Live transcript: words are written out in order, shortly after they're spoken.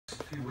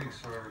few weeks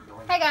are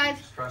going Hey guys.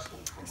 to be stressful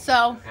for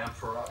So, and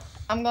for us.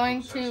 I'm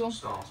going to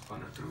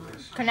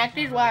connect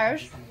these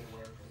wires.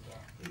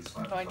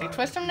 I'm going to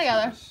twist them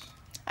together.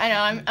 I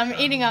know, I'm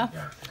eating a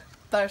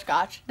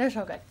butterscotch. They're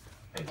so good.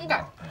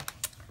 Okay.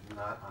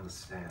 Not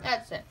understand.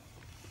 That's it.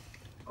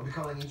 I'll be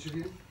calling each of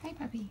you. Hey,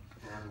 puppy.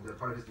 And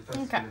part of his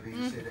defense is going to be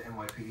to say that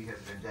NYPD has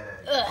a vendetta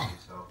Ugh. against you,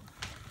 so...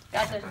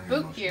 Got this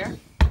boot here.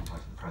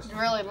 It's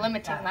really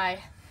limiting my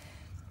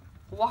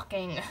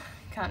walking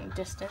kind of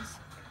distance.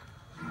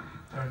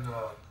 And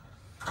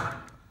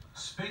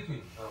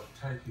speaking of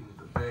taking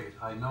the bait,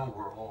 I know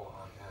we're all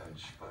on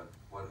edge, but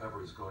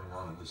whatever is going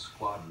on in this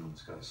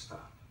squadron's got to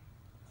stop.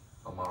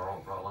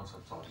 Amaro, Rollins,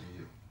 I'm talking to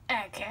you.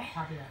 Okay.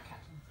 Copy that,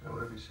 Captain. Yeah,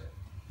 whatever you say.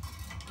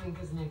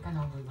 Because Nick, I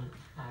know we went.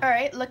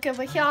 Alright, look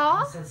over here.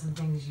 I said some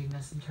things you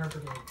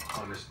misinterpreted.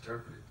 I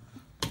misinterpreted.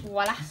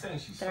 Voila. She's saying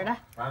she's Da-da-da.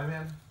 sorry. Right,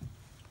 man?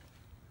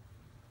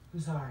 I'm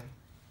sorry.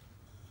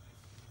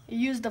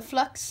 Use the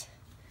flux.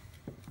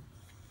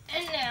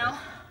 And now.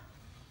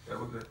 Yeah,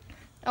 we're good.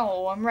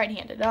 Oh, I'm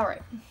right-handed.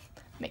 Alright.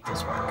 Make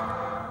this work.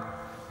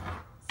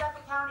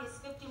 Suffolk County is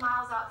 50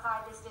 miles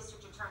outside this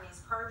district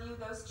attorney's purview.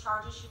 Those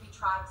charges should be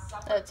tried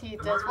separately. Let's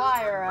heat this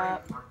wire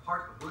up. Are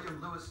part of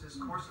William Lewis's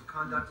course of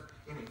conduct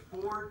in a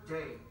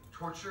 4-day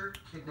torture,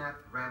 kidnap,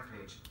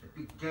 rampage that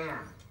began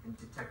in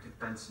Detective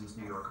Benson's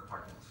New York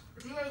apartments.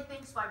 The DA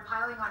thinks by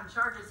piling on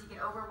charges he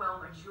can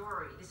overwhelm a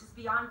jury. This is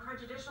beyond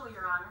prejudicial,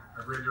 Your Honor.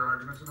 I've read your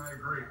arguments and I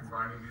agree.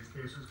 Combining these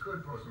cases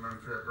could pose an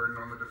unfair burden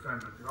on the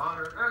defendant. Your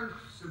Honor. And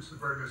since the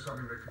burden is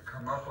something that could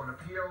come up on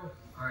appeal,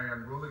 I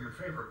am ruling in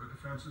favor of the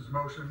defense's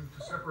motion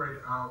to separate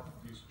out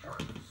these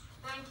charges.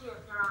 Thank you,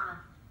 Your Honor.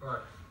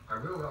 But I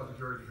will allow the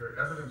jury to hear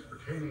evidence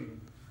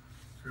pertaining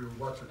to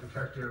what the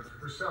detective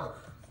herself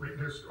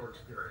witnessed or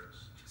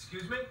experienced.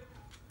 Excuse me?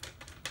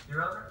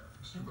 Your Honor?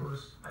 Mr.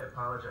 Lewis, I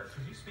apologize.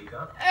 Could you speak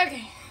up?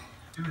 Okay.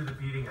 Due to the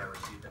beating I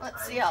received,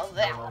 Let's see how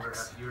that no longer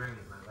works. have hearing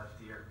in my left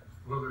ear.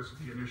 Will this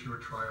be an issue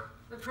at trial?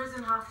 The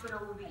prison hospital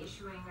will be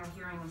issuing a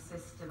hearing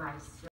assist device.